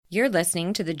You're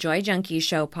listening to the Joy Junkie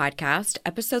Show podcast,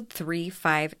 episode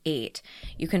 358.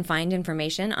 You can find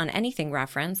information on anything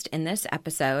referenced in this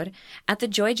episode at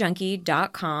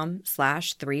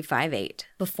thejoyjunkie.com/358.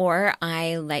 Before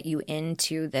I let you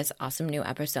into this awesome new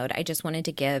episode, I just wanted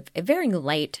to give a very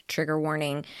light trigger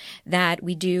warning that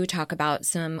we do talk about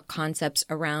some concepts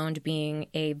around being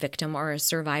a victim or a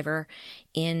survivor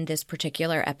in this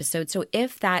particular episode. So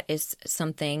if that is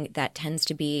something that tends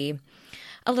to be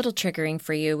a little triggering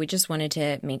for you, we just wanted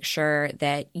to make sure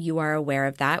that you are aware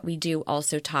of that. We do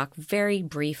also talk very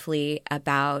briefly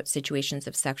about situations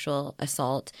of sexual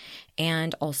assault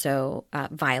and also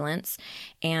violence.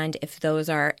 And if those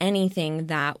are anything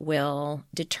that will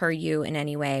deter you in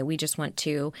any way, we just want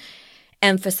to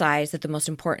emphasize that the most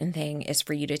important thing is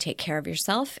for you to take care of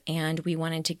yourself. And we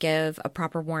wanted to give a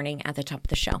proper warning at the top of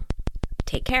the show.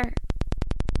 Take care.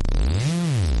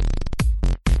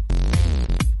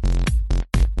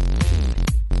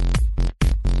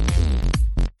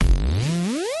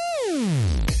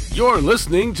 You're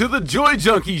listening to The Joy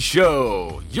Junkie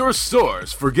Show, your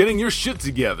source for getting your shit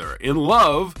together in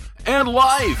love and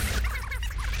life.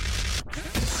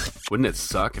 Wouldn't it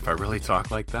suck if I really talked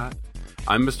like that?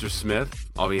 I'm Mr. Smith.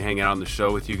 I'll be hanging out on the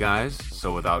show with you guys.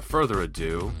 So without further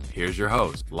ado, here's your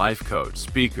host, life coach,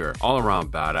 speaker,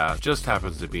 all-around badass, just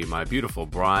happens to be my beautiful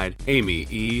bride, Amy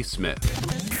E.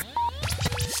 Smith.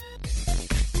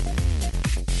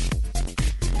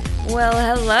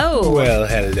 Well, hello. Well,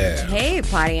 hello. Hey,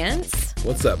 audience.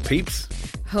 What's up, peeps?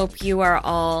 Hope you are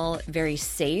all very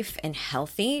safe and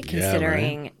healthy,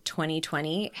 considering right?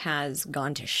 2020 has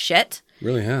gone to shit.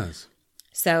 Really has.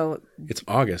 So it's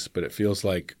August, but it feels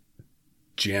like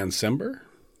Jan-Sember?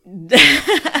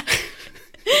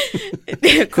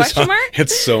 Question mark?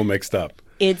 It's so mixed up.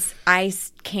 I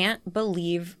can't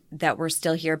believe that we're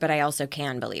still here, but I also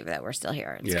can believe that we're still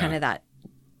here. It's kind of that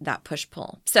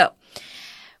push-pull. So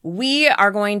we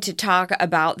are going to talk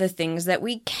about the things that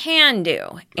we can do.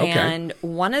 Okay. And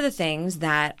one of the things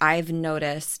that I've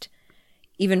noticed,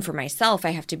 even for myself,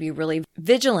 I have to be really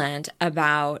vigilant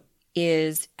about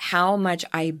is how much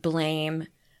I blame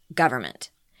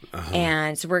government. Uh-huh.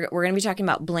 And so we're going to be talking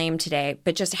about blame today,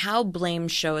 but just how blame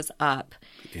shows up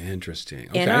Interesting.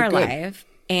 in our life.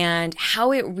 And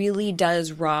how it really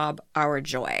does rob our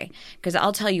joy. Because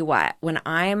I'll tell you what, when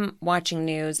I'm watching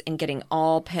news and getting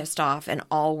all pissed off and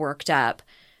all worked up,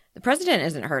 the president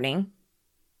isn't hurting,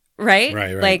 right?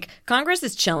 Right. Like, Congress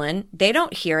is chilling. They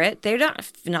don't hear it. They're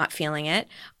not feeling it.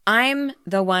 I'm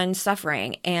the one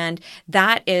suffering. And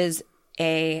that is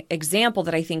a example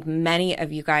that I think many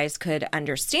of you guys could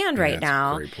understand right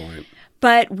now. That's a great point.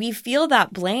 But we feel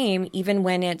that blame even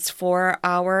when it's for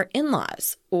our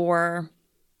in-laws or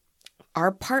our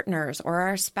partners or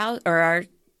our spouse or our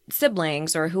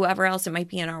siblings or whoever else it might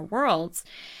be in our worlds.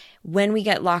 When we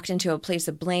get locked into a place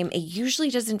of blame, it usually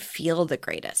doesn't feel the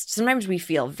greatest. Sometimes we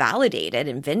feel validated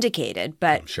and vindicated,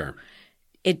 but sure,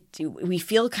 we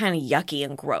feel kind of yucky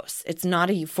and gross. It's not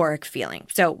a euphoric feeling.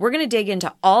 So we're going to dig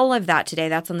into all of that today.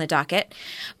 That's on the docket.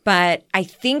 But I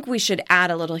think we should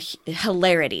add a little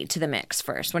hilarity to the mix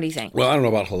first. What do you think? Well, I don't know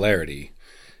about hilarity.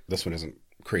 This one isn't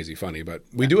crazy funny, but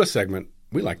we do a segment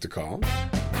we like to call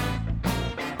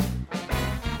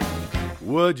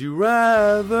Would You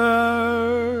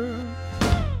Rather?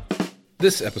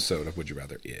 This episode of Would You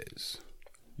Rather is,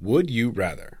 would you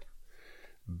rather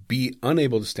be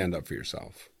unable to stand up for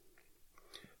yourself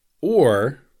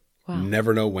or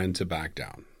never know when to back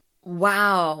down?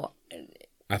 Wow.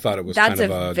 I thought it was That's kind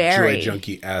of a very Joy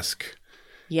Junkie-esque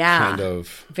kind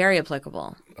of. Very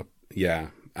applicable.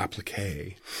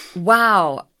 Applique.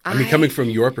 Wow. I mean, coming from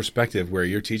your perspective where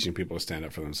you're teaching people to stand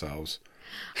up for themselves,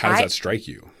 how does that strike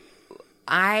you?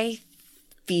 I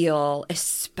feel,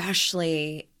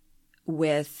 especially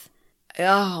with,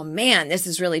 oh man, this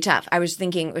is really tough. I was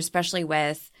thinking, especially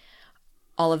with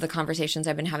all of the conversations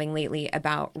I've been having lately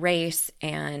about race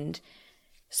and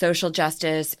social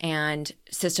justice and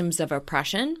systems of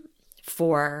oppression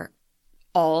for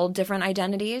all different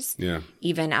identities,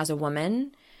 even as a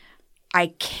woman,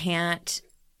 I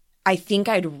think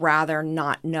I'd rather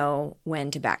not know when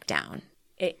to back down.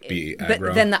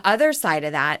 But then the other side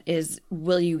of that is,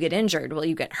 will you get injured? Will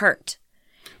you get hurt?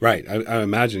 Right. I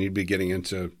imagine you'd be getting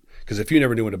into, because if you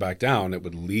never knew when to back down, it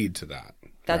would lead to that.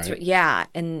 That's right? what, yeah.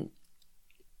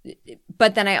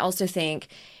 But then I also think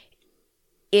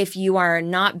if you are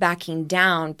not backing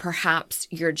down, perhaps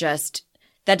you're just,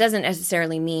 that doesn't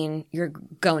necessarily mean you're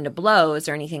going to blows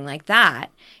or anything like that.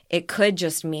 It could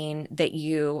just mean that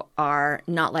you are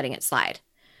not letting it slide,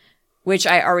 which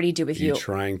I already do with you.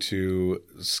 Trying to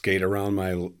skate around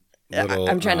my little.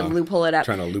 I'm trying to loophole it up.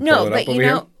 Trying to loophole it up over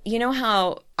here. You know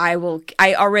how I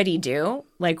already do,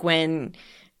 like when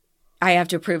I have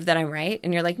to prove that I'm right,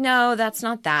 and you're like, no, that's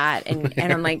not that, and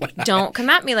I'm like, don't come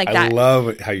at me like that. I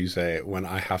love how you say it, when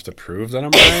I have to prove that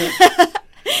I'm right.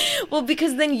 Well,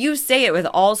 because then you say it with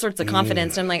all sorts of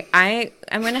confidence. And I'm like,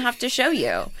 I'm going to have to show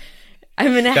you.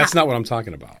 That's not what I'm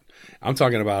talking about. I'm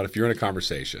talking about if you're in a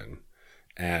conversation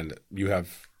and you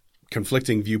have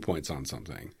conflicting viewpoints on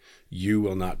something, you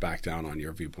will not back down on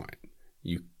your viewpoint.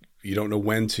 You don't know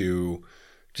when to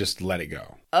just let it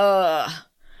go.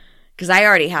 Because I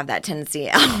already have that tendency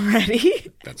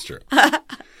already. That's true.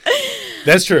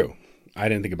 That's true. I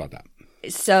didn't think about that.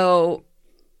 So,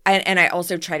 and I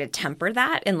also try to temper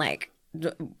that and like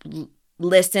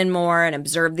listen more and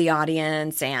observe the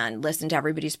audience and listen to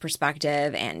everybody's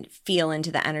perspective and feel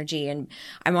into the energy. And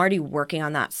I'm already working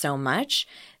on that so much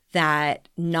that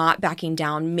not backing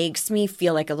down makes me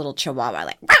feel like a little chihuahua,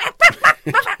 like.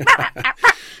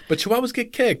 But chihuahuas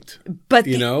get kicked. But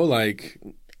the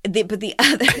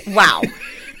other, wow.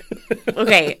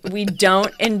 Okay, we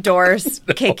don't endorse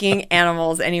kicking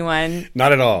animals, anyone.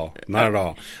 Not at all. Not at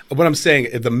all. What I'm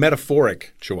saying, the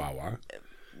metaphoric chihuahua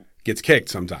gets kicked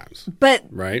sometimes. But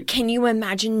right? Can you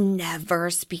imagine never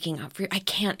speaking up? I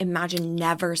can't imagine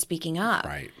never speaking up.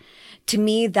 Right. To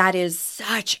me, that is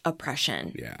such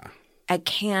oppression. Yeah. I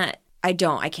can't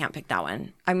pick that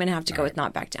one. I'm going to have to go with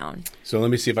not back down. So let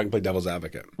me see if I can play devil's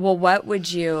advocate. Well, what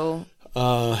would you...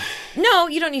 No,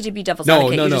 you don't need to be devil's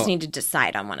advocate. You just need to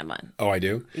decide on one of them. Oh, I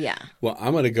do? Yeah. Well,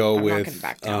 I'm going to go with... not gonna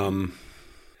back down.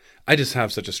 I just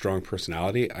have such a strong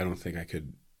personality. I don't think I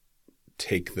could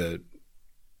take the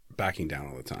backing down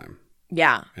all the time.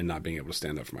 Yeah. And not being able to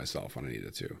stand up for myself when I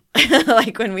needed to.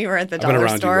 Like when we were at the dollar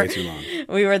store. I've been around you way too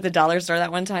long. We were at the dollar store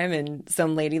that one time and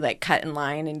some lady like cut in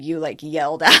line and you like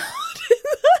yelled out.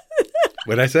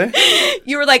 What did I say?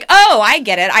 You were like, oh, I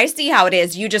get it. I see how it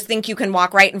is. You just think you can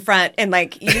walk right in front and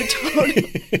like you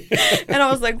totally. And I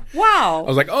was like, wow. I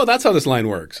was like, oh, that's how this line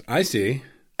works. I see.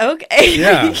 Okay.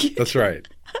 Yeah, that's right.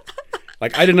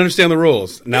 Like, I didn't understand the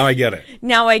rules. Now I get it.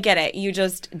 Now I get it. You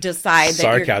just decide that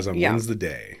sarcasm wins the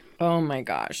day. Oh my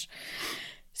gosh.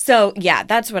 So yeah,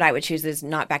 that's what I would choose is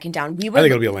not backing down. I think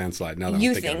it'll be a landslide. Now that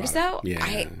you I'm think so? It.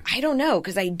 Yeah. I don't know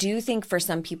because I do think for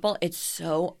some people it's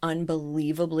so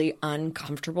unbelievably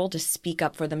uncomfortable to speak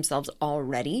up for themselves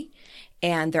already,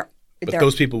 and but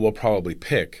those people will probably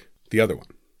pick the other one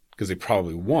because they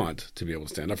probably want to be able to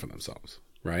stand up for themselves,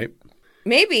 right?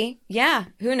 Maybe, yeah.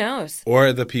 Who knows?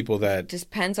 Or the people that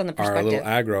just depends on the perspective. Are a little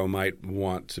aggro might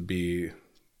want to be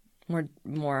more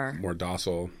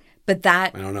docile. But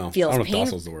that I don't know. feels I don't know if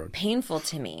docile is the word. Painful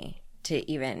to me to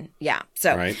even, yeah.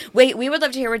 So right. Wait, we would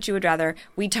love to hear what you would rather.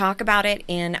 We talk about it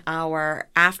in our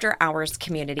After Hours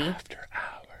community. After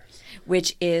Hours.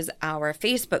 Which is our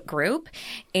Facebook group.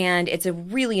 And it's a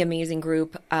really amazing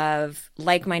group of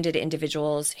like-minded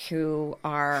individuals who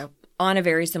are on a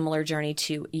very similar journey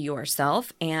to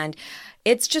yourself. And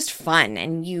it's just fun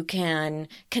and you can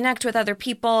connect with other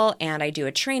people. And I do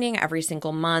a training every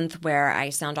single month where I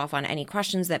sound off on any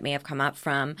questions that may have come up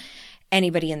from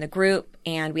anybody in the group.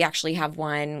 And we actually have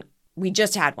one. We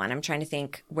just had one. I'm trying to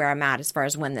think where I'm at as far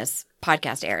as when this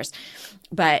podcast airs.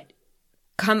 But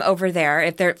come over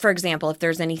there. For example, if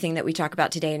there's anything that we talk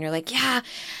about today and you're like, yeah,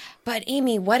 but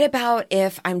Amy, what about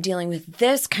if I'm dealing with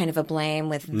this kind of a blame,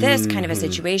 with this kind of a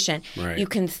situation? Right. You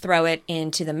can throw it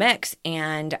into the mix.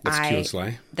 And That's Q and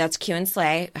Slay. That's Q and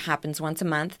Slay. It happens once a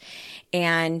month.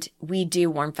 And we do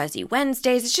Warm Fuzzy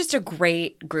Wednesdays. It's just a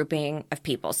great grouping of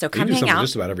people. So come hang out. You do something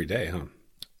just about every day, huh?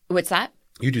 What's that?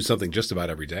 You do something just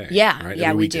about every day. Yeah, right?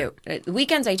 Yeah, we do.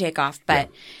 Weekends I take off, but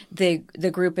the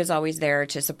group is always there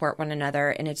to support one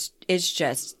another. And it's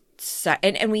just... So,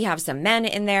 and we have some men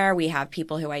in there. We have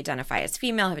people who identify as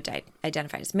female, who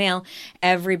identify as male,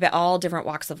 all different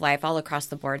walks of life, all across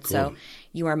the board. Cool. So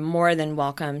you are more than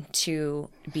welcome to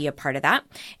be a part of that.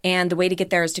 And the way to get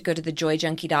there is to go to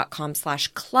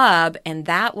thejoyjunkie.com/club, and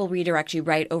that will redirect you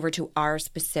right over to our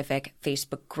specific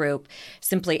Facebook group.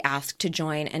 Simply ask to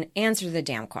join and answer the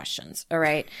damn questions. All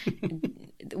right.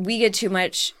 We get too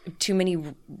many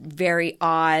very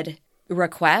odd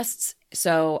requests.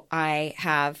 So I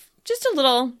have just a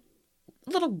little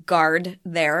guard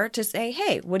there to say,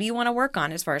 hey, what do you want to work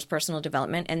on as far as personal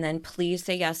development? And then please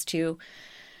say yes to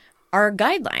our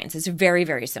guidelines. It's very,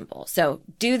 very simple. So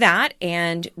do that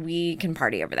and we can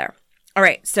party over there. All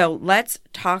right. So let's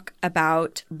talk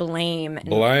about blame.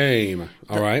 Blame.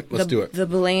 All right. Let's do it. The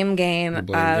blame game of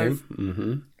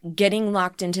getting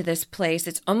locked into this place.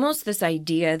 It's almost this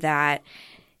idea that,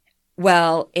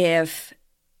 well, if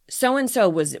so-and-so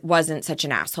wasn't such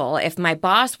an asshole, if my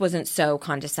boss wasn't so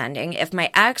condescending, if my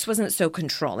ex wasn't so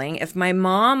controlling, if my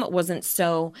mom wasn't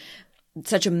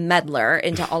such a meddler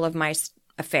into all of my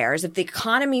affairs, if the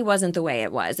economy wasn't the way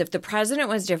it was, if the president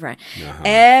was different,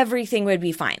 everything would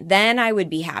be fine. Then I would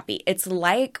be happy. It's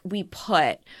like we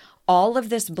put all of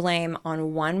this blame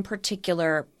on one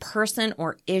particular person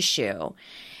or issue,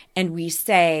 and we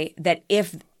say that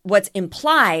if what's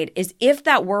implied is if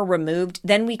that were removed,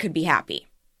 then we could be happy.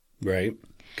 Right.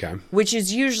 Okay. Which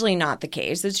is usually not the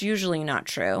case. It's usually not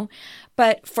true.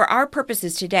 But for our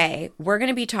purposes today, we're going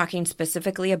to be talking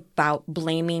specifically about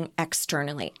blaming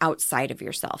externally, outside of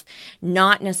yourself,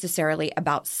 not necessarily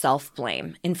about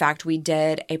self-blame. In fact, we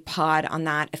did a pod on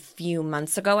that a few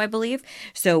months ago, I believe.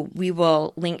 So we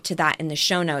will link to that in the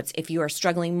show notes if you are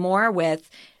struggling more with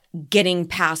getting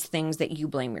past things that you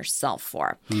blame yourself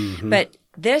for. But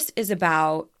this is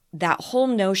about that whole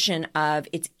notion of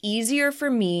it's easier for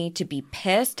me to be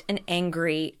pissed and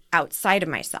angry outside of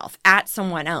myself at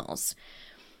someone else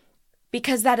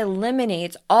because that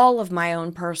eliminates all of my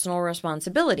own personal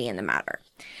responsibility in the matter.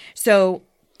 So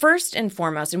first and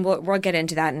foremost, and we'll get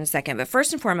into that in a second, but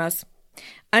first and foremost,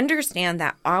 understand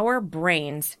that our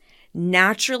brains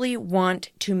naturally want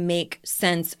to make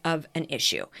sense of an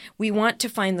issue. We want to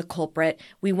find the culprit.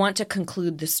 We want to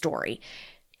conclude the story.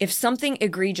 If something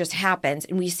egregious happens,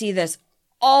 and we see this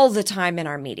all the time in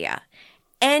our media,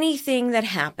 anything that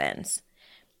happens,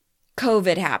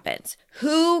 COVID happens,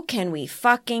 who can we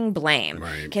fucking blame?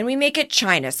 Right. Can we make it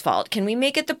China's fault? Can we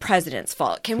make it the president's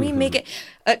fault? Can we make it,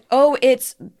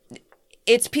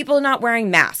 it's people not wearing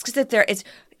masks. It's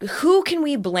who can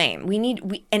we blame?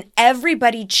 And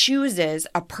everybody chooses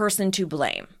a person to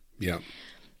blame. Yeah.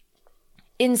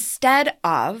 Instead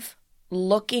of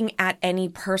looking at any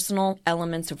personal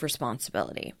elements of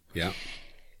responsibility. Yeah.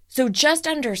 So just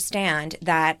understand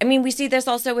that, we see this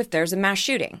also if there's a mass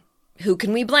shooting. Who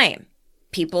can we blame?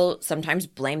 People sometimes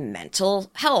blame mental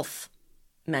health,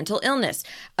 mental illness.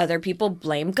 Other people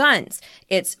blame guns.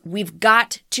 We've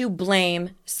got to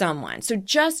blame someone. So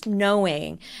just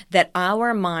knowing that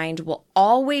our mind will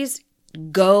always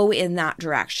go in that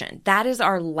direction. That is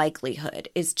our likelihood,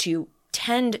 is to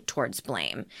tend towards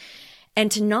blame. And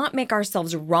to not make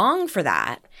ourselves wrong for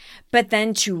that, but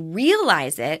then to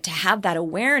realize it, to have that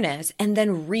awareness, and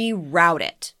then reroute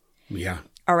it. Yeah.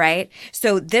 All right?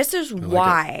 So this is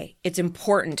why it's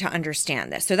important to understand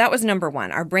this. So that was number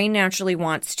one. Our brain naturally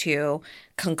wants to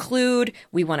conclude.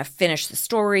 We want to finish the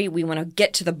story. We want to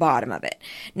get to the bottom of it.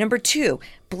 Number two,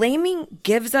 blaming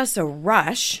gives us a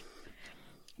rush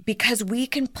because we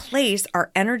can place our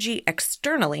energy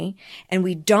externally and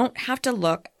we don't have to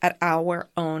look at our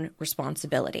own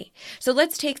responsibility. So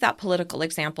let's take that political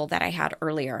example that I had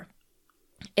earlier.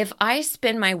 If I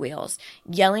spin my wheels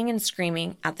yelling and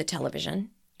screaming at the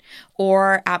television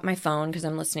or at my phone because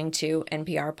I'm listening to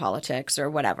NPR politics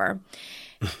or whatever,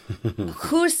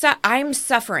 I'm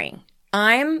suffering.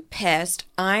 I'm pissed.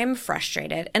 I'm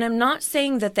frustrated. And I'm not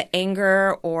saying that the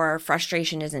anger or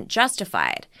frustration isn't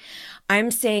justified.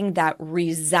 I'm saying that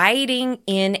residing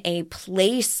in a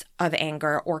place of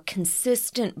anger or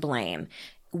consistent blame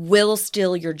will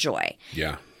steal your joy.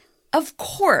 Yeah. Of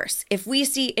course, if we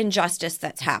see injustice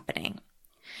that's happening,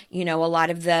 a lot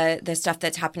of the stuff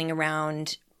that's happening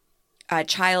around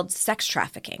child sex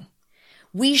trafficking,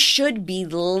 we should be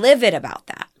livid about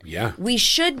that. Yeah. We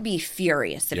should be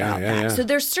furious about that. Yeah. So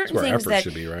there's certain That's where things effort that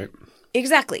should be, right?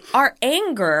 Exactly. Our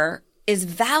anger is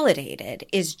validated,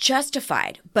 is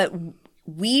justified, but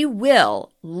we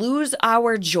will lose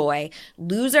our joy,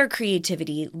 lose our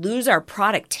creativity, lose our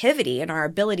productivity and our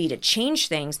ability to change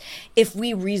things if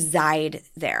we reside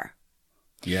there.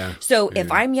 Yeah. So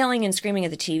if I'm yelling and screaming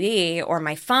at the TV or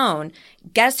my phone,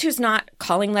 guess who's not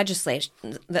calling legislators?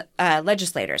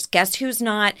 Guess who's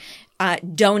not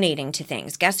donating to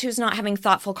things? Guess who's not having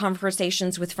thoughtful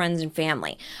conversations with friends and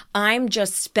family? I'm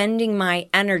just spending my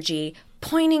energy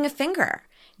pointing a finger,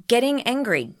 getting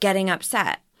angry, getting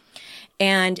upset.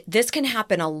 And this can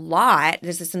happen a lot.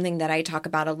 This is something that I talk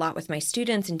about a lot with my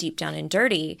students in Deep Down and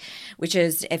Dirty, which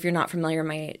is, if you're not familiar,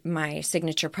 my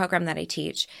signature program that I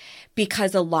teach,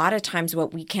 because a lot of times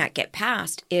what we can't get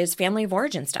past is family of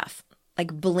origin stuff,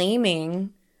 like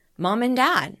blaming mom and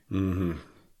dad. Mm-hmm.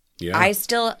 Yeah. I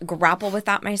still grapple with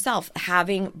that myself,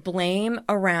 having blame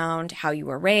around how you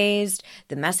were raised,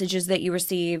 the messages that you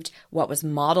received, what was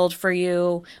modeled for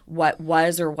you, what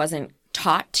was or wasn't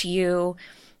taught to you.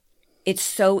 It's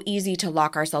so easy to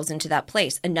lock ourselves into that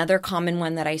place. Another common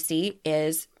one that I see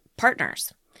is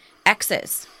partners,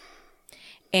 exes,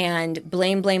 and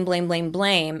blame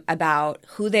about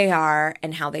who they are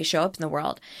and how they show up in the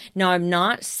world. Now, I'm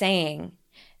not saying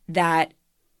that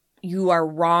you are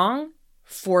wrong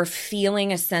for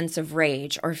feeling a sense of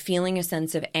rage or feeling a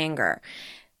sense of anger.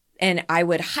 And I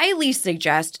would highly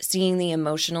suggest seeing the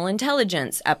emotional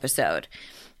intelligence episode.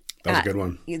 That was a good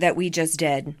one. That we just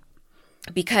did,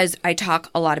 because I talk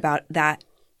a lot about that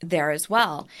there as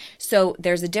well. So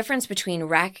there's a difference between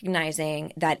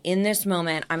recognizing that in this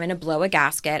moment, I'm going to blow a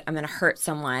gasket, I'm going to hurt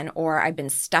someone, or I've been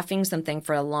stuffing something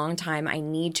for a long time. I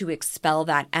need to expel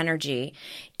that energy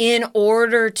in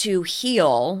order to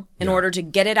heal, in order to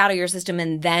get it out of your system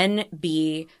and then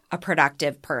be a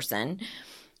productive person.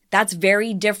 That's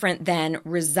very different than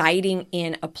residing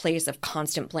in a place of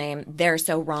constant blame. They're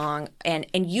so wrong, and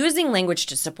using language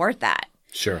to support that.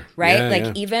 Sure.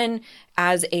 Right? Even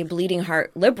as a bleeding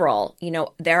heart liberal,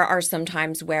 there are some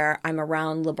times where I'm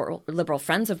around liberal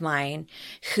friends of mine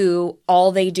who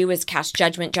all they do is cast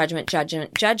judgment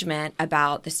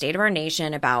about the state of our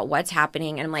nation, about what's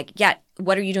happening. And I'm like,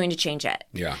 what are you doing to change it?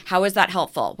 Yeah. How is that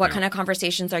helpful? What kind of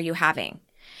conversations are you having?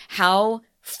 How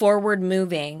forward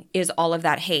moving is all of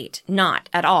that hate? Not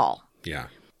at all. Yeah.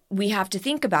 We have to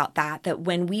think about that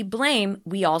when we blame,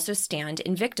 we also stand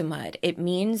in victimhood. It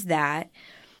means that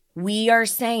we are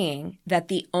saying that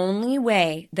the only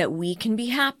way that we can be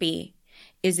happy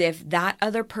is if that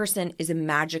other person is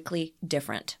magically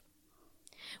different.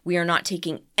 We are not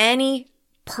taking any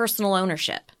personal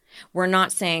ownership. We're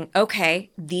not saying, okay,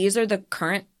 this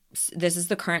is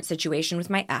the current situation with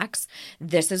my ex.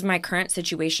 This is my current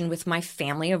situation with my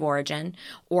family of origin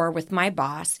or with my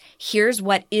boss. Here's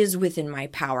what is within my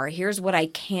power. Here's what I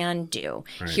can do.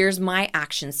 Right. Here's my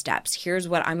action steps. Here's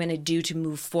what I'm going to do to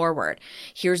move forward.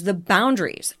 Here's the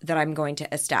boundaries that I'm going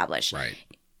to establish. Right.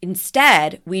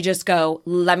 Instead, we just go,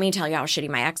 let me tell you how shitty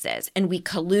my ex is. And we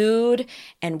collude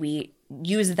and we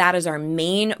use that as our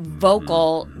main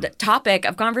vocal topic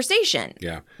of conversation.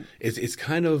 Yeah. It's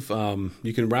kind of,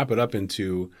 you can wrap it up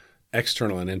into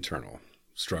external and internal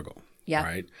struggle. Yeah.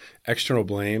 Right? External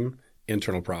blame,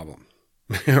 internal problem.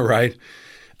 Right?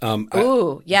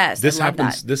 Yes. This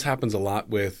happens a lot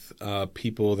with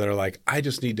people that are like, I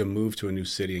just need to move to a new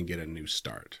city and get a new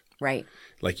start. Right.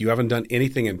 Like you haven't done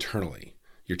anything internally.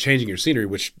 You're changing your scenery,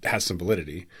 which has some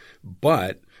validity,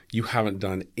 but you haven't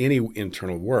done any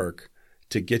internal work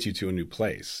to get you to a new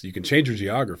place. You can change your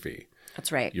geography.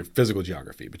 That's right. Your physical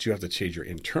geography, but you have to change your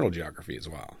internal geography as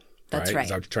well. That's right. Is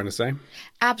that what you're trying to say?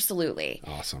 Absolutely.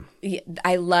 Awesome.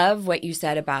 I love what you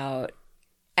said about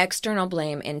external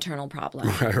blame, internal problem.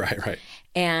 Right.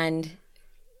 And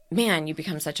man, you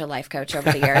become such a life coach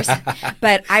over the years.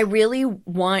 But I really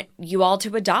want you all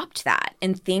to adopt that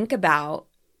and think about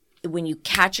when you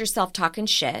catch yourself talking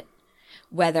shit,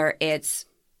 whether it's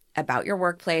about your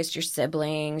workplace, your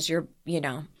siblings, your,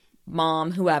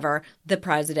 mom, whoever, the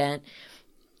president,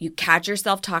 you catch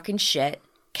yourself talking shit,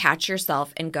 catch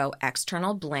yourself and go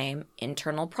external blame,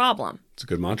 internal problem. It's a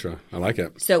good mantra. I like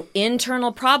it. So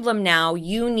internal problem now,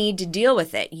 you need to deal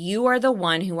with it. You are the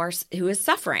one who is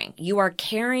suffering. You are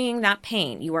carrying that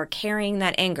pain. You are carrying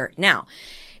that anger. Now,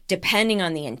 depending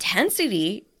on the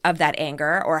intensity of that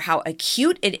anger or how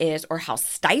acute it is or how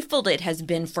stifled it has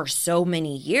been for so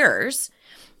many years,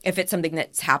 if it's something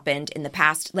that's happened in the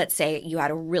past, let's say you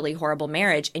had a really horrible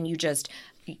marriage and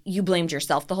you blamed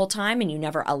yourself the whole time and you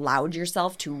never allowed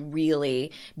yourself to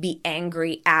really be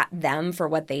angry at them for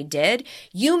what they did,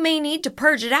 you may need to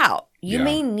purge it out. You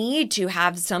may need to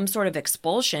have some sort of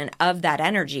expulsion of that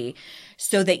energy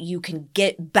so that you can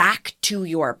get back to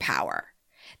your power.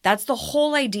 That's the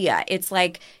whole idea. It's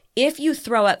like if you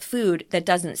throw up food that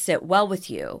doesn't sit well with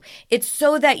you, it's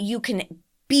so that you can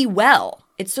be well.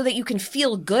 It's so that you can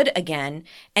feel good again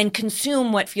and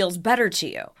consume what feels better to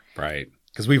you. Right.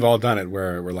 Because we've all done it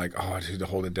where we're like, oh, I need to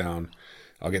hold it down.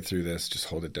 I'll get through this. Just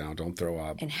hold it down. Don't throw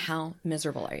up. And how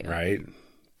miserable are you? Right.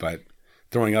 But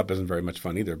throwing up isn't very much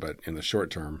fun either. But in the short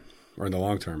term or in the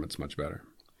long term, it's much better.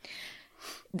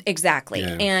 Exactly.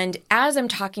 Yeah. And as I'm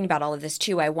talking about all of this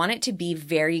too, I want it to be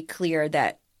very clear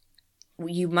that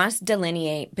you must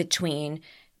delineate between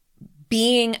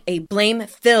being a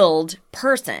blame-filled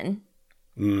person,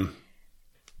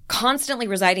 constantly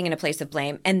residing in a place of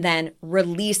blame, and then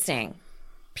releasing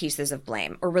pieces of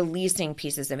blame or releasing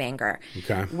pieces of anger.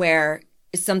 Okay. Where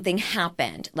something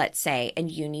happened, let's say,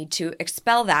 and you need to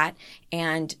expel that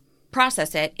and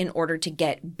process it in order to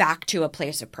get back to a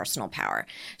place of personal power.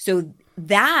 So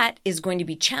that is going to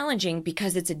be challenging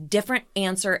because it's a different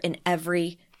answer in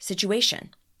every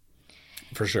situation.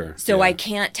 For sure. So I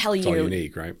can't tell you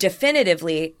unique, right?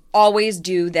 Definitively always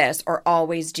do this or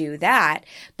always do that.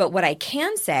 But what I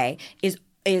can say is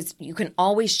is you can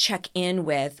always check in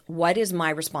with what is my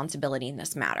responsibility in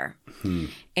this matter.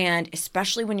 And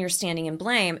especially when you're standing in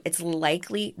blame, it's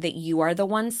likely that you are the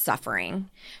one suffering.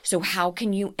 So how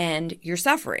can you end your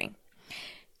suffering?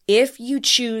 If you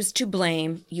choose to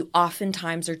blame, you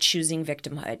oftentimes are choosing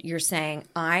victimhood. You're saying,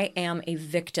 I am a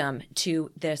victim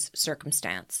to this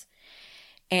circumstance.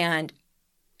 And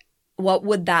what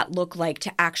would that look like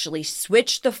to actually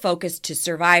switch the focus to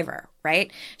survivor,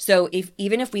 right? So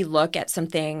even if we look at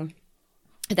something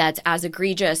that's as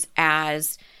egregious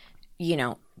as,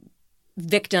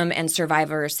 victim and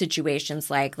survivor situations,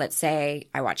 like, let's say,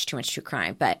 I watch too much true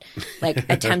crime, but like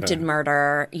attempted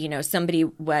murder, somebody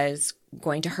was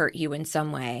going to hurt you in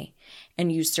some way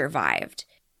and you survived.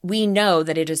 We know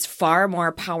that it is far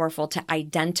more powerful to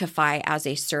identify as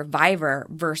a survivor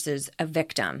versus a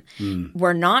victim.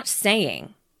 We're not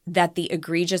saying that the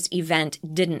egregious event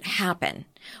didn't happen.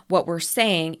 What we're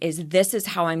saying is this is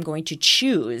how I'm going to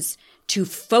choose to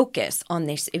focus on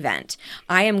this event.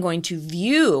 I am going to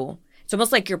view, it's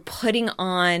almost like you're putting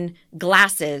on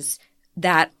glasses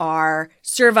that are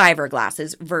survivor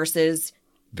glasses versus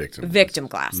victim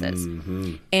glasses.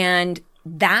 And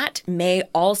that may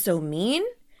also mean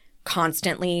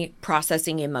constantly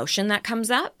processing emotion that comes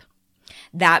up.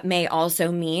 That may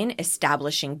also mean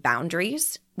establishing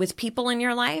boundaries with people in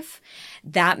your life.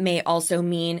 That may also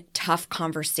mean tough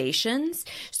conversations.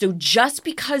 So just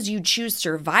because you choose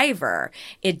survivor,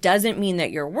 it doesn't mean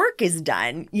that your work is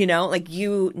done. Like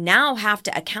you now have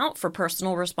to account for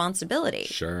personal responsibility.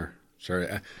 Sure.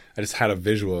 I just had a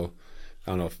visual.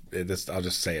 I don't know if this, I'll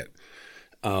just say it.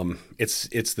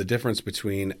 It's the difference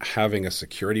between having a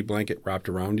security blanket wrapped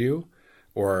around you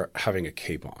or having a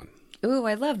cape on. Ooh,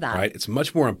 I love that. Right? It's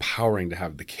much more empowering to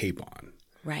have the cape on.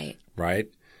 Right. Right?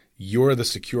 You're the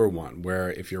secure one,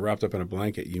 where if you're wrapped up in a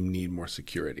blanket, you need more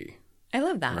security. I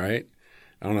love that. Right?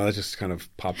 I don't know. That just kind of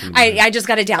popped into my head. I just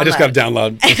got to download. I just got to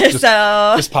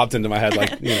download. Just popped into my head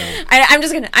like, I'm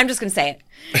just gonna say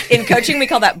it. In coaching, we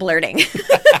call that blurting.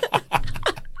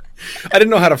 I didn't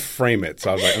know how to frame it,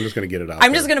 so I was like, I'm just going to get it out.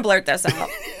 I'm just going to blurt this out.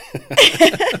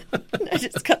 I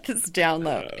just got this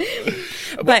download.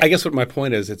 But I guess what my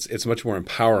point is, it's much more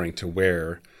empowering to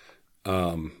wear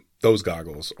those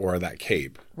goggles or that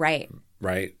cape. Right.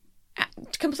 Right?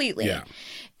 Completely. Yeah.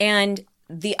 And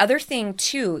the other thing,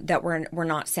 too, that we're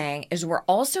not saying is we're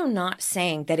also not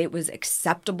saying that it was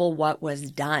acceptable what was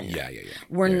done. Yeah.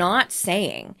 We're not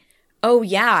saying, oh,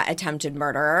 yeah, attempted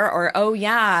murderer, or oh,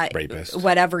 yeah, rapist,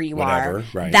 whatever you are.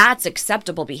 Right. That's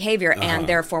acceptable behavior, and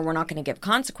therefore we're not going to give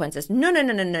consequences.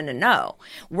 No.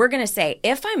 We're going to say,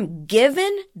 if I'm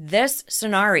given this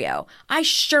scenario, I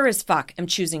sure as fuck am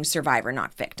choosing survivor,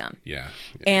 not victim. Yeah.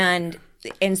 And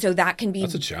so that can be...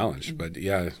 That's a challenge, but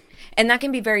yeah. And that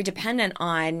can be very dependent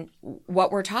on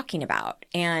what we're talking about.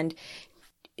 And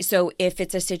so if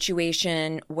it's a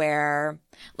situation where,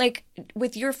 like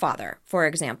with your father, for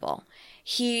example,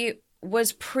 he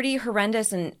was pretty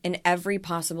horrendous in every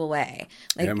possible way.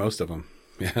 Like, yeah, most of them.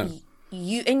 Yeah.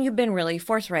 You've been really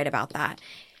forthright about that.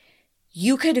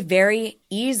 You could very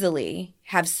easily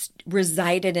have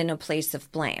resided in a place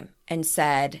of blame and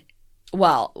said,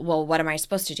 well, what am I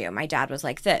supposed to do? My dad was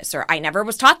like this, or I never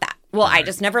was taught that. Well, I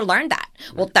just never learned that.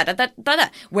 Well, da-da-da-da-da.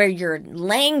 Where your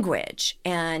language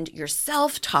and your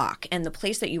self-talk and the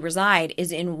place that you reside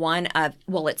is in one of,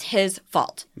 well, it's his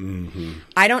fault. Mm-hmm.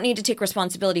 I don't need to take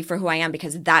responsibility for who I am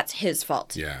because that's his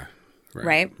fault. Yeah.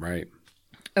 Right? Right.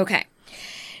 Okay.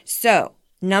 So,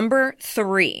 number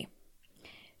 3,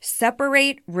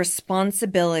 separate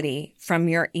responsibility from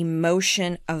your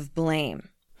emotion of blame.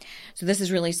 So this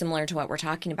is really similar to what we're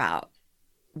talking about.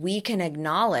 We can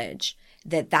acknowledge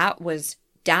that was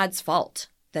dad's fault,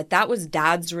 that was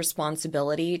dad's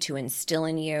responsibility to instill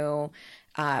in you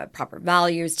proper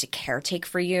values, to caretake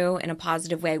for you in a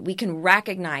positive way. We can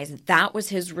recognize that was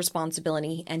his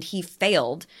responsibility and he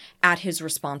failed at his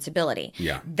responsibility.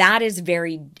 Yeah. That is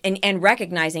and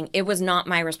recognizing it was not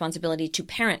my responsibility to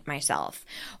parent myself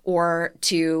or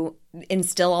to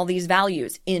instill all these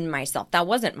values in myself. That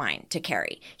wasn't mine to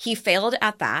carry. He failed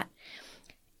at that.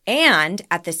 And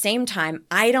at the same time,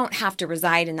 I don't have to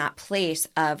reside in that place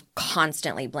of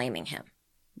constantly blaming him.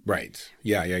 Right.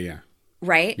 Yeah.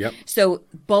 Right? Yep. So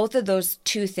both of those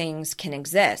two things can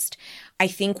exist. I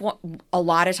think a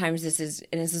lot of times this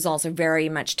is also very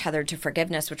much tethered to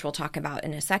forgiveness, which we'll talk about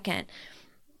in a second.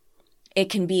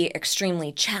 It can be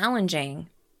extremely challenging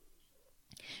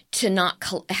to not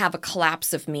have a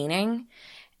collapse of meaning,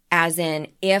 as in,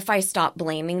 if I stop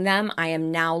blaming them,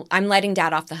 I'm letting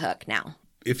dad off the hook now.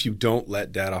 If you don't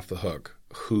let dad off the hook,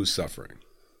 who's suffering?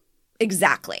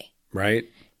 Exactly. Right?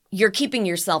 you're keeping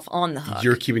yourself on the hook.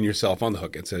 You're keeping yourself on the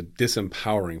hook. It's a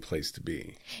disempowering place to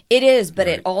be. It is, but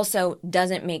it also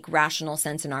doesn't make rational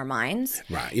sense in our minds.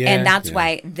 Right. Yeah. And that's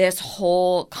why this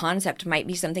whole concept might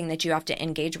be something that you have to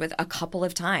engage with a couple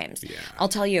of times. Yeah. I'll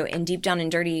tell you, in Deep Down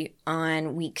and Dirty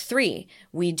on week 3,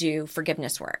 we do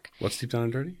forgiveness work. What's Deep Down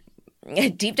and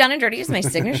Dirty? Deep Down and Dirty is my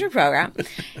signature program.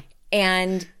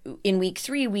 And in week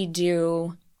 3, we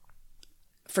do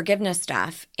forgiveness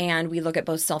stuff, and we look at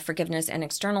both self-forgiveness and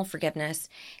external forgiveness.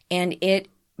 And it,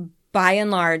 by and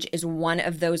large, is one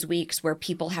of those weeks where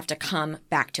people have to come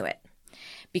back to it.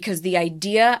 Because the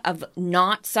idea of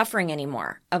not suffering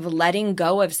anymore, of letting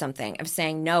go of something, of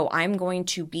saying, no, I'm going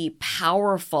to be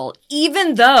powerful,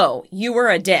 even though you were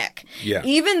a dick,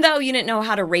 even though you didn't know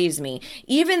how to raise me,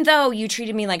 even though you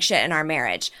treated me like shit in our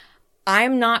marriage,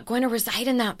 I'm not going to reside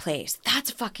in that place.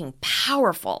 That's fucking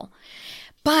powerful.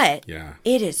 But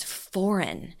it is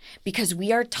foreign because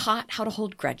we are taught how to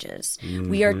hold grudges. Mm-hmm.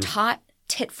 We are taught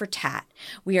tit for tat.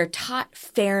 We are taught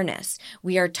fairness.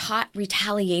 We are taught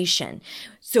retaliation.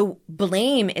 So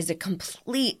blame is a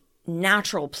complete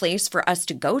natural place for us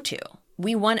to go to.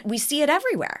 We see it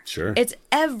everywhere. Sure. It's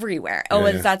everywhere.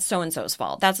 That's so-and-so's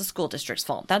fault. That's the school district's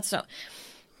fault. That's so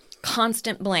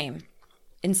constant blame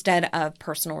instead of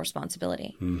personal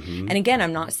responsibility. Mm-hmm. And again,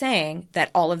 I'm not saying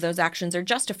that all of those actions are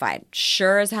justified.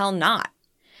 Sure as hell not.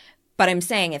 But I'm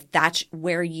saying if that's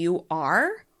where you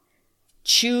are,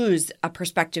 choose a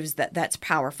perspective that's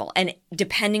powerful. And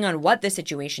depending on what the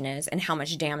situation is and how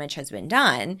much damage has been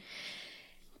done,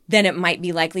 then it might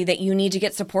be likely that you need to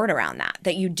get support around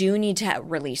that you do need to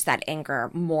release that anger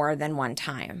more than one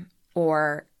time,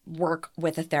 or work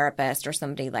with a therapist or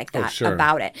somebody like that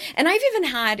about it. And I've even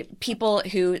had people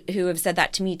who have said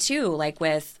that to me too, like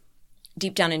with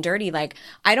Deep Down and Dirty, like,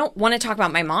 I don't want to talk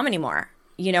about my mom anymore.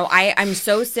 You know, I'm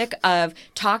so sick of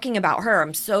talking about her.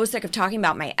 I'm so sick of talking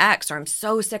about my ex, or I'm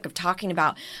so sick of talking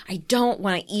about, I don't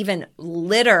want to even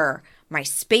litter my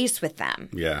space with them.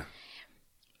 Yeah.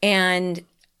 And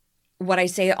what I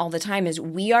say all the time is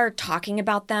we are talking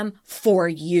about them for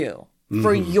you.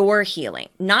 For your healing,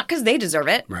 not because they deserve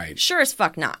it. Right. Sure as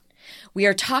fuck not. We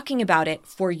are talking about it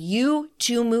for you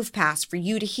to move past, for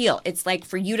you to heal. It's like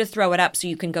for you to throw it up so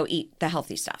you can go eat the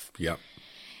healthy stuff. Yep.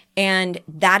 And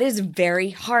that is very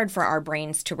hard for our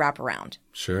brains to wrap around.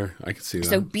 Sure, I can see that.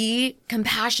 So be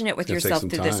compassionate with yourself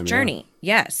through this journey.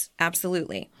 Yeah. Yes,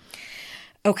 absolutely.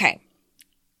 Okay.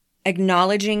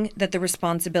 Acknowledging that the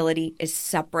responsibility is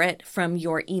separate from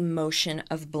your emotion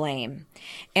of blame.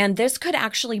 And this could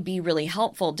actually be really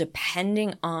helpful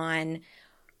depending on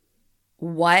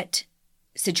what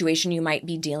situation you might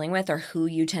be dealing with or who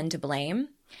you tend to blame.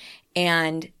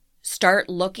 And start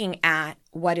looking at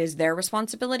what is their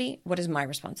responsibility, what is my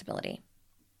responsibility.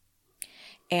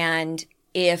 And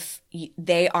if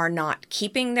they are not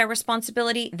keeping their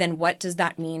responsibility, then what does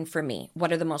that mean for me?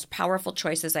 What are the most powerful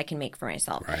choices I can make for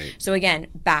myself? Right. So again,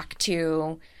 back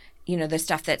to, the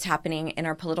stuff that's happening in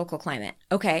our political climate.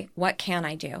 Okay, what can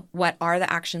I do? What are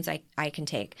the actions I can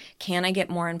take? Can I get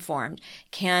more informed?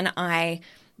 Can I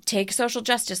take social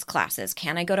justice classes?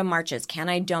 Can I go to marches? Can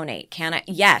I donate?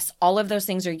 Yes, all of those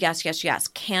things are yes, yes, yes.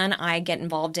 Can I get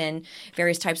involved in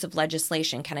various types of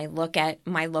legislation? Can I look at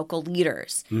my local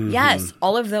leaders? Mm-hmm. Yes,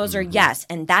 all of those are yes.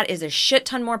 And that is a shit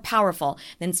ton more powerful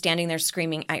than standing there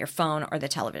screaming at your phone or the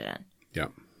television. Yeah.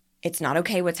 It's not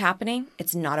okay what's happening.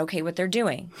 It's not okay what they're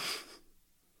doing.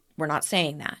 We're not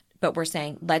saying that, but we're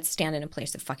saying let's stand in a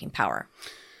place of fucking power.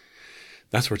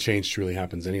 That's where change truly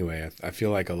happens anyway. I feel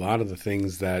like a lot of the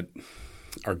things that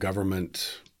our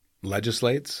government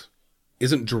legislates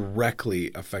isn't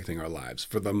directly affecting our lives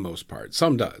for the most part.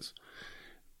 Some does.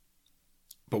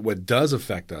 But what does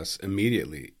affect us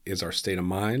immediately is our state of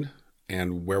mind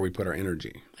and where we put our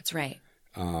energy. That's right.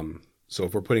 So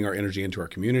if we're putting our energy into our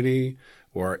community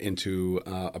or into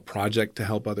a project to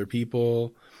help other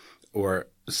people or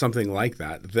something like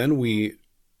that, then we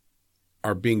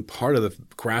are being part of the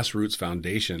grassroots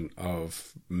foundation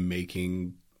of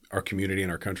making our community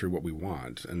and our country what we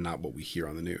want and not what we hear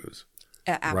on the news.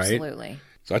 Absolutely. Right?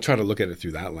 So I try to look at it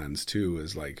through that lens too,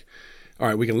 is like, all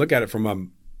right, we can look at it from a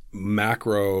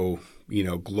macro,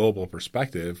 global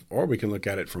perspective, or we can look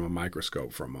at it from a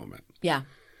microscope for a moment. Yeah.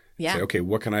 Yeah. Say, okay,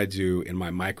 what can I do in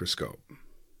my microscope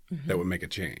that would make a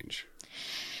change?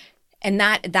 And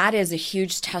that is a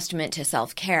huge testament to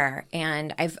self-care.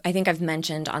 And I think I've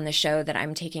mentioned on the show that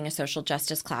I'm taking a social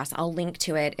justice class. I'll link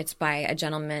to it. It's by a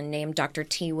gentleman named Dr.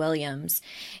 T. Williams.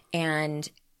 And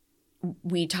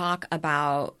we've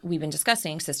been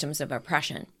discussing systems of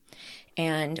oppression.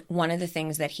 And one of the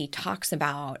things that he talks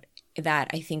about that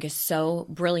I think is so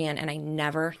brilliant, and I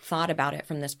never thought about it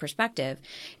from this perspective,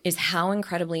 is how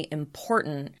incredibly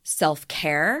important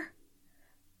self-care,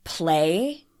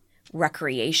 play,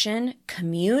 recreation,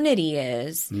 community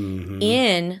is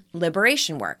in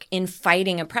liberation work, in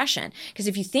fighting oppression. Because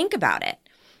if you think about it,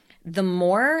 the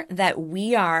more that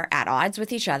we are at odds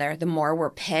with each other, the more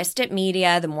we're pissed at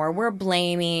media, the more we're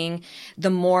blaming, the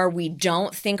more we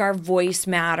don't think our voice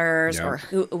matters or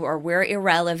we're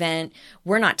irrelevant.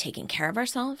 We're not taking care of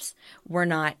ourselves. We're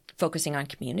not focusing on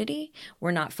community.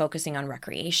 We're not focusing on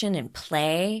recreation and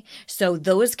play. So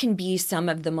those can be some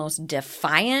of the most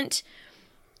defiant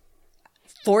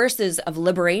forces of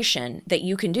liberation that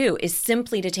you can do, is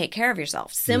simply to take care of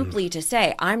yourself, simply to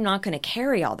say, I'm not going to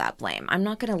carry all that blame. I'm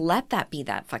not going to let that be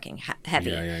that fucking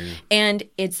heavy. And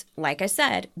it's, like I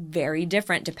said, very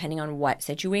different depending on what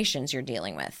situations you're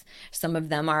dealing with. Some of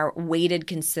them are weighted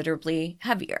considerably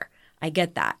heavier. I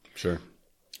get that. Sure.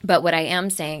 But what I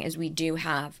am saying is we do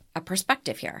have a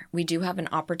perspective here. We do have an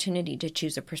opportunity to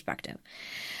choose a perspective.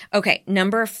 Okay,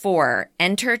 number 4,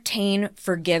 entertain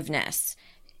forgiveness.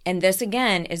 And this,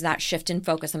 again, is that shift in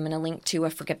focus. I'm going to link to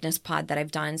a forgiveness pod that I've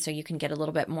done so you can get a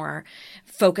little bit more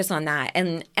focus on that.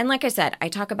 And like I said, I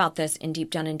talk about this in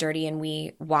Deep Down and Dirty, and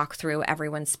we walk through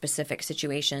everyone's specific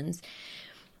situations.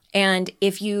 And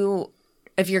if you're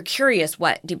curious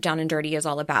what Deep Down and Dirty is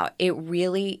all about, it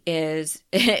really is,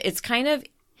 it's kind of,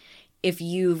 if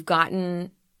you've gotten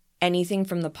anything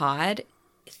from the pod,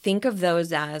 think of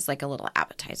those as like a little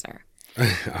appetizer.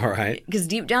 All right. Because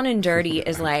Deep Down and Dirty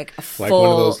is like a full... Like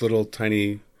one of those little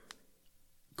tiny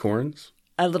corns?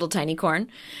 A little tiny corn.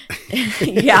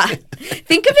 Yeah.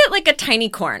 Think of it like a tiny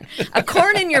corn. A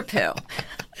corn in your poo.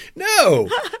 No!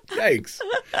 Yikes.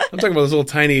 I'm talking about those little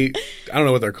tiny... I don't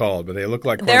know what they're called, but they look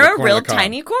like corn. They're a real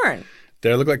tiny corn.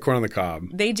 They look like corn on the cob.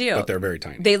 They do. But they're very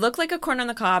tiny. They look like a corn on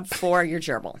the cob for your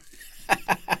gerbil.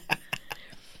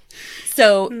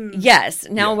 So, yes.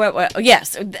 Now,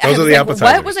 yes. Those are the appetizers.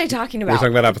 What was I talking about? We're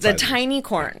talking about appetizers. The tiny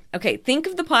corn. Okay, think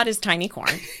of the pod as tiny corn.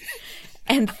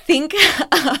 And think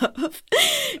of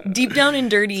Deep Down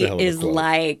and Dirty is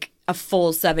like a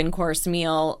full 7-course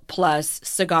meal plus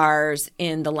cigars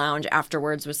in the lounge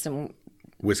afterwards with some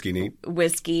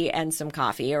whiskey and some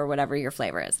coffee or whatever your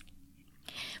flavor is.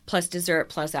 Plus dessert,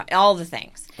 plus all the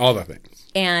things. All the things.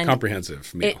 And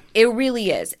comprehensive meal. It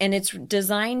really is. And it's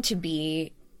designed to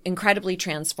be incredibly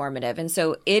transformative. And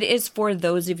so it is for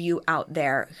those of you out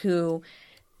there who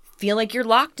feel like you're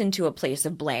locked into a place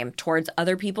of blame towards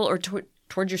other people or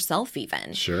toward yourself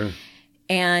even. Sure.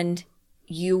 And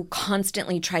you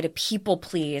constantly try to people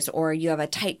please, or you have a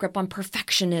tight grip on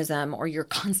perfectionism, or you're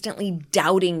constantly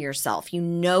doubting yourself. You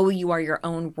know you are your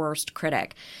own worst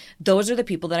critic. Those are the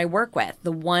people that I work with.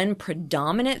 The one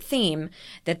predominant theme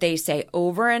that they say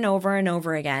over and over and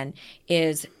over again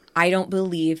is, I don't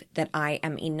believe that I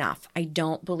am enough. I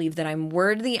don't believe that I'm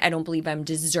worthy. I don't believe I'm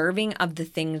deserving of the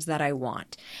things that I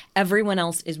want. Everyone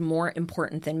else is more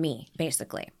important than me,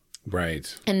 basically.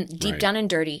 Right. And Deep Down and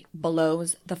Dirty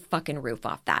blows the fucking roof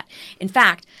off that. In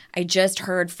fact, I just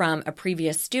heard from a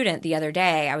previous student the other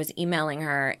day. I was emailing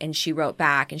her and she wrote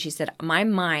back and she said, my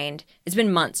mind, it's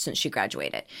been months since she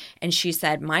graduated. And she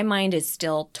said, my mind is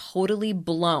still totally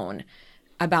blown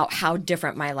about how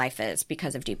different my life is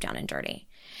because of Deep Down and Dirty.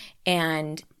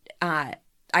 And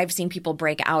I've seen people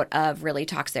break out of really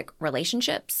toxic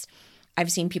relationships.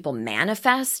 I've seen people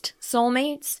manifest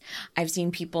soulmates. I've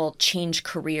seen people change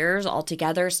careers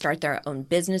altogether, start their own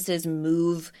businesses,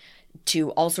 move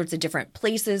to all sorts of different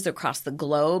places across the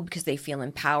globe because they feel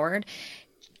empowered.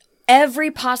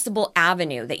 Every possible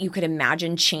avenue that you could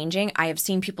imagine changing, I have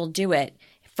seen people do it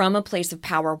from a place of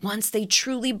power once they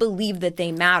truly believe that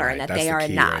they matter and that they are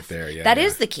enough. Right there. Yeah, that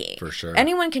is the key. For sure.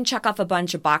 Anyone can check off a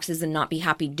bunch of boxes and not be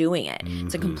happy doing it. Mm-hmm.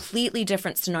 It's a completely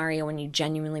different scenario when you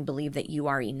genuinely believe that you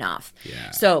are enough.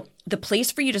 Yeah. So the place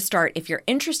for you to start, if you're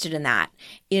interested in that,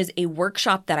 is a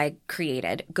workshop that I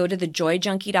created. Go to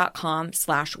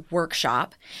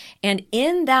thejoyjunkie.com/workshop. And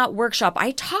in that workshop,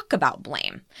 I talk about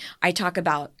blame. I talk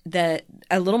about a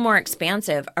little more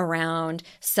expansive around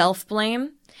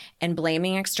self-blame and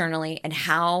blaming externally and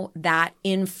how that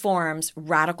informs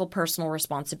radical personal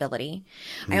responsibility.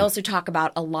 I also talk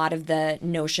about a lot of the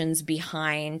notions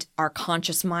behind our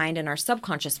conscious mind and our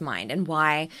subconscious mind and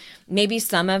why maybe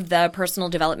some of the personal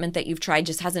development that you've tried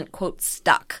just hasn't, quote,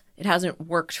 stuck. It hasn't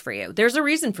worked for you. There's a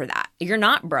reason for that. You're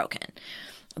not broken.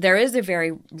 There is a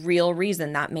very real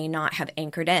reason that may not have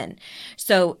anchored in.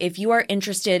 So if you are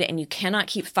interested and you cannot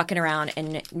keep fucking around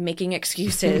and making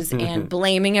excuses and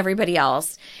blaming everybody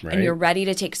else, and you're ready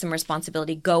to take some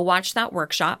responsibility, go watch that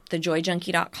workshop,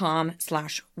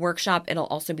 thejoyjunkie.com/workshop. It'll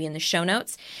also be in the show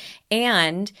notes.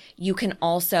 And you can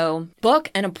also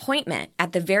book an appointment.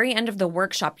 At the very end of the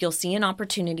workshop, you'll see an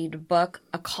opportunity to book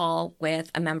a call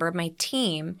with a member of my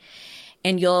team.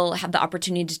 And you'll have the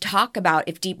opportunity to talk about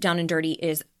if Deep Down and Dirty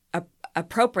is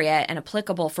appropriate and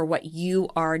applicable for what you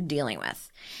are dealing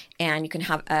with. And you can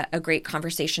have a great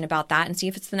conversation about that and see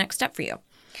if it's the next step for you.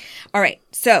 All right.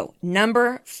 So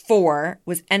number 4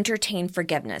 was entertain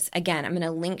forgiveness. Again, I'm going to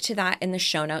link to that in the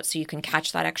show notes so you can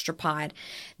catch that extra pod.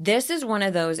 This is one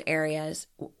of those areas.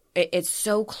 It's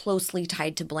so closely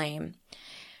tied to blame.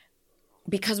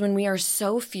 Because when we are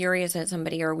so furious at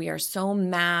somebody or we are so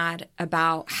mad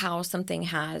about how something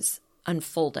has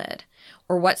unfolded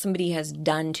or what somebody has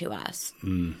done to us,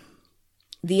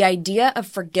 the idea of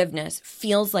forgiveness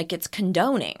feels like it's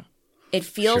condoning. It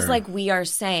feels like we are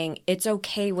saying it's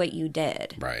okay what you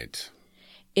did. Right.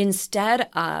 Instead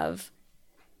of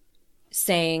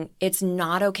saying it's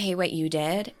not okay what you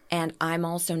did and I'm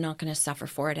also not going to suffer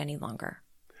for it any longer.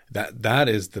 That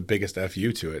is the biggest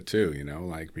FU to it too, you know,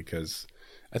 like, because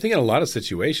I think in a lot of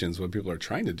situations what people are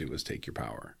trying to do is take your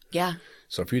power. Yeah.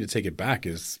 So for you to take it back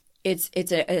is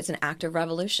it's an act of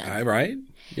revolution. Right?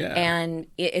 Yeah. And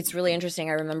it's really interesting.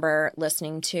 I remember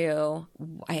listening to,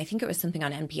 I think it was something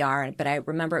on NPR, but I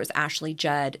remember it was Ashley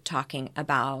Judd talking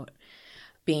about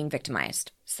being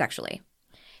victimized sexually.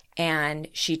 And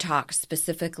she talks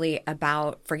specifically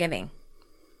about forgiving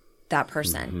that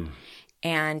person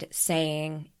and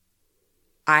saying,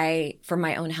 for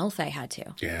my own health, I had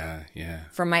to. Yeah.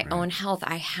 For my own health,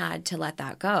 I had to let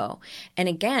that go. And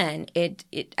again,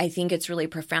 I think it's really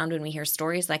profound when we hear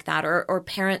stories like that, or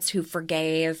parents who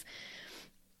forgave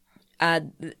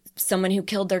someone who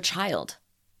killed their child.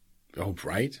 Oh,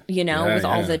 right. You know, with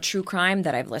all the true crime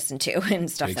that I've listened to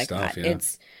and stuff like that. Yeah.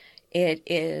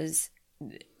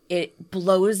 It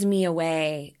blows me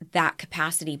away, that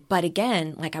capacity. But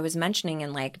again, like I was mentioning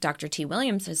and like Dr. T.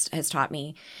 Williams has taught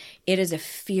me, it is a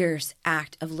fierce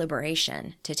act of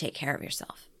liberation to take care of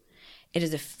yourself. It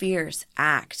is a fierce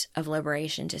act of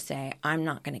liberation to say, I'm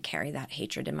not going to carry that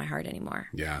hatred in my heart anymore.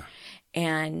 Yeah.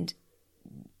 And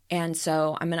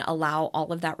so I'm going to allow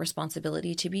all of that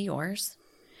responsibility to be yours.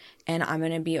 And I'm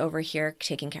going to be over here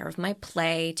taking care of my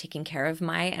play, taking care of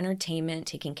my entertainment,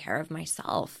 taking care of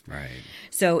myself. Right.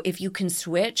 So if you can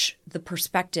switch the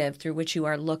perspective through which you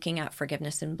are looking at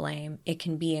forgiveness and blame, it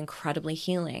can be incredibly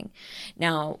healing.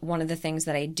 Now, one of the things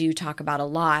that I do talk about a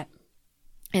lot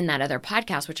in that other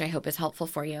podcast, which I hope is helpful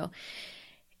for you,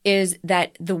 is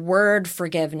that the word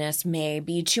forgiveness may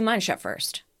be too much at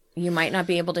first. You might not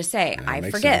be able to say, I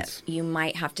forgive. Sense. You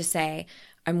might have to say,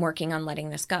 I'm working on letting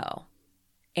this go.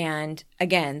 And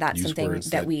again, that's Use something words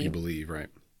that you believe, right?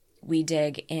 We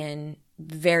dig in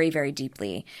very, very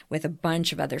deeply with a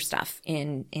bunch of other stuff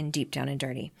in Deep Down and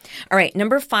Dirty. All right,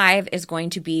 number 5 is going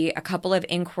to be a couple of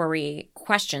inquiry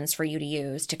questions for you to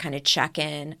use to kind of check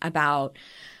in about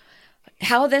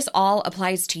how this all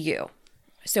applies to you.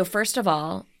 So first of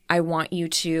all, I want you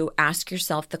to ask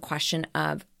yourself the question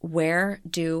of, where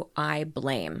do I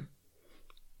blame?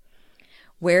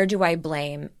 Where do I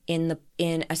blame in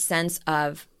a sense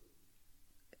of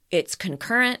it's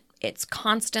concurrent, it's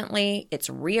constantly, it's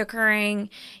reoccurring,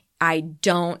 I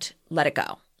don't let it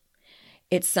go.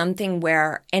 It's something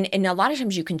where, and a lot of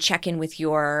times you can check in with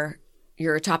your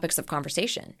topics of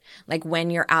conversation. Like when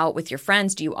you're out with your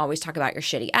friends, do you always talk about your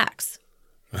shitty ex?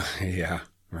 Yeah,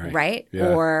 right. Right? Yeah.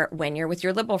 Or when you're with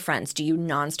your liberal friends, do you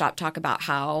nonstop talk about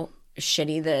how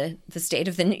shitty the state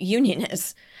of the union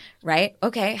is? Right?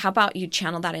 Okay, how about you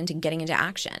channel that into getting into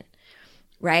action,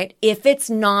 right? If it's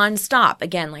nonstop,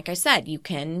 again, like I said, you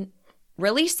can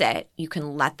release it. You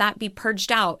can let that be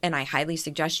purged out, and I highly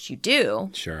suggest you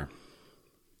do. Sure.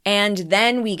 And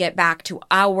then we get back to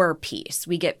our piece.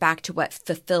 We get back to what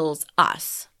fulfills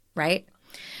us, right?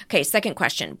 Okay, second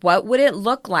question. What would it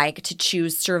look like to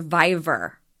choose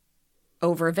survivor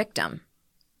over victim?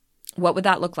 What would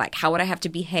that look like? How would I have to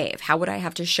behave? How would I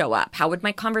have to show up? How would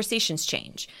my conversations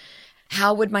change?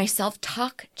 How would my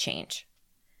self-talk change?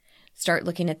 Start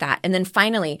looking at that. And then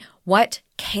finally, what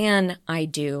can I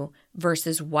do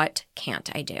versus what can't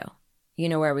I do? You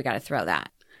know where we got to throw that.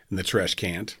 And the trash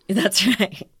can't. That's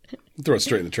right. Throw it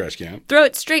straight in the trash can. Throw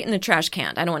it straight in the trash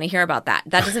can. I don't want to hear about that.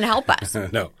 That doesn't help us.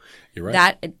 No, you're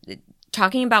right.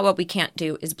 Talking about what we can't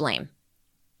do is blame.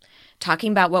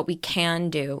 Talking about what we can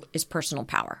do is personal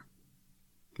power.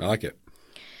 I like it.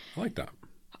 I like that.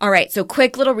 All right. So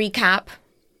quick little recap.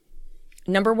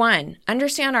 Number one,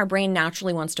 understand our brain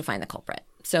naturally wants to find the culprit.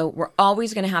 So we're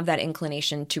always going to have that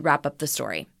inclination to wrap up the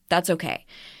story. That's okay.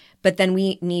 But then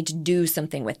we need to do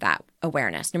something with that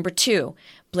awareness. Number two,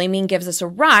 blaming gives us a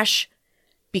rush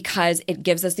because it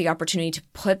gives us the opportunity to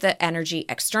put the energy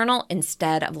external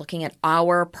instead of looking at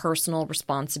our personal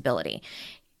responsibility.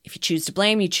 If you choose to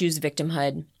blame, you choose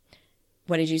victimhood.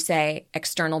 What did you say?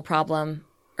 External problem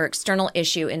or external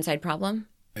issue, inside problem?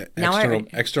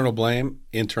 External blame,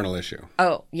 internal issue.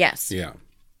 Oh, yes. Yeah.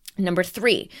 Number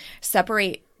three,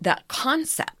 separate the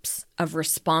concepts of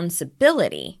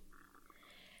responsibility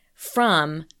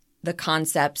from the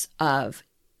concepts of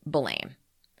blame.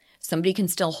 Somebody can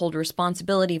still hold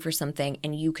responsibility for something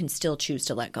and you can still choose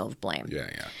to let go of blame. Yeah.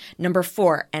 Number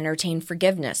four, entertain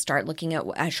forgiveness. Start looking at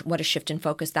what a shift in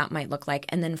focus that might look like.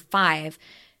 And then five,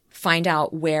 find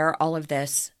out where all of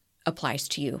this applies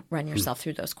to you. Run yourself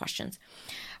through those questions.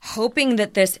 Hoping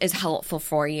that this is helpful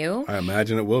for you. I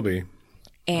imagine it will be.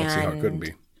 And let's see how it could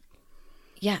be.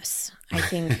 Yes, I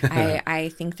think I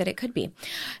think that it could be.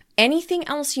 Anything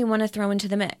else you want to throw into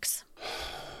the mix?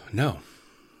 No.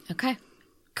 Okay.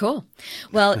 Cool.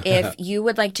 Well, if you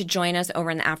would like to join us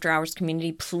over in the After Hours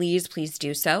community, please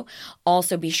do so.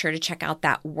 Also, be sure to check out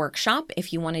that workshop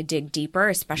if you want to dig deeper,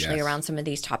 especially around some of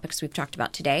these topics we've talked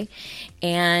about today.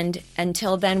 And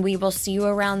until then, we will see you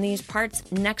around these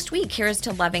parts next week. Here's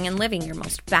to loving and living your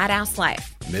most badass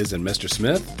life. Ms. and Mr.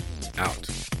 Smith, out.